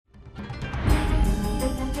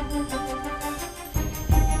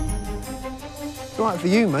all right for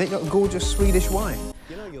you, mate. You've got a gorgeous Swedish wife.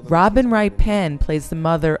 Robin Wright Penn plays the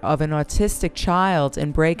mother of an autistic child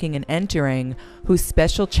in Breaking and Entering, whose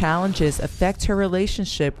special challenges affect her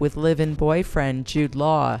relationship with live-in boyfriend Jude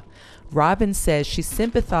Law. Robin says she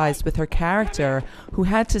sympathized with her character, who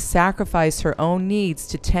had to sacrifice her own needs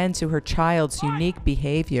to tend to her child's unique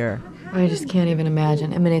behavior. I just can't even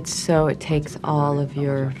imagine. I mean, it takes all of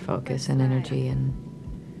your focus and energy, and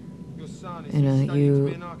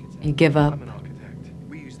you give up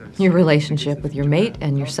your relationship with your mate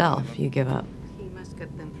and yourself. You give up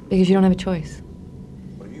because you don't have a choice.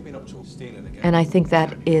 And I think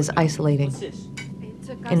that is isolating in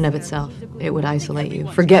and of itself. It would isolate you.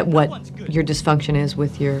 Forget what your dysfunction is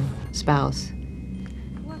with your spouse.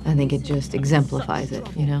 I think it just exemplifies it,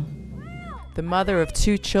 you know? The mother of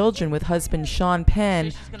 2 children with husband Sean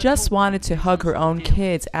Penn just wanted to hug her own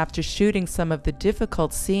kids after shooting some of the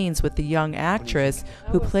difficult scenes with the young actress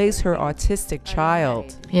who plays her autistic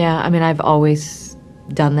child. Yeah, I mean, I've always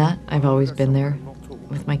done that. I've always been there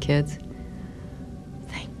with my kids.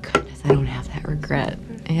 Thank goodness I don't have that regret.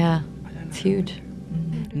 Yeah, it's huge.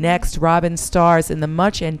 Next, Robin stars in the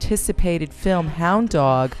much-anticipated film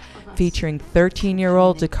Hounddog, featuring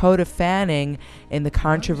 13-year-old Dakota Fanning in the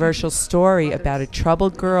controversial story about a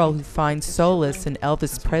troubled girl who finds solace in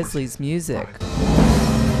Elvis Presley's music.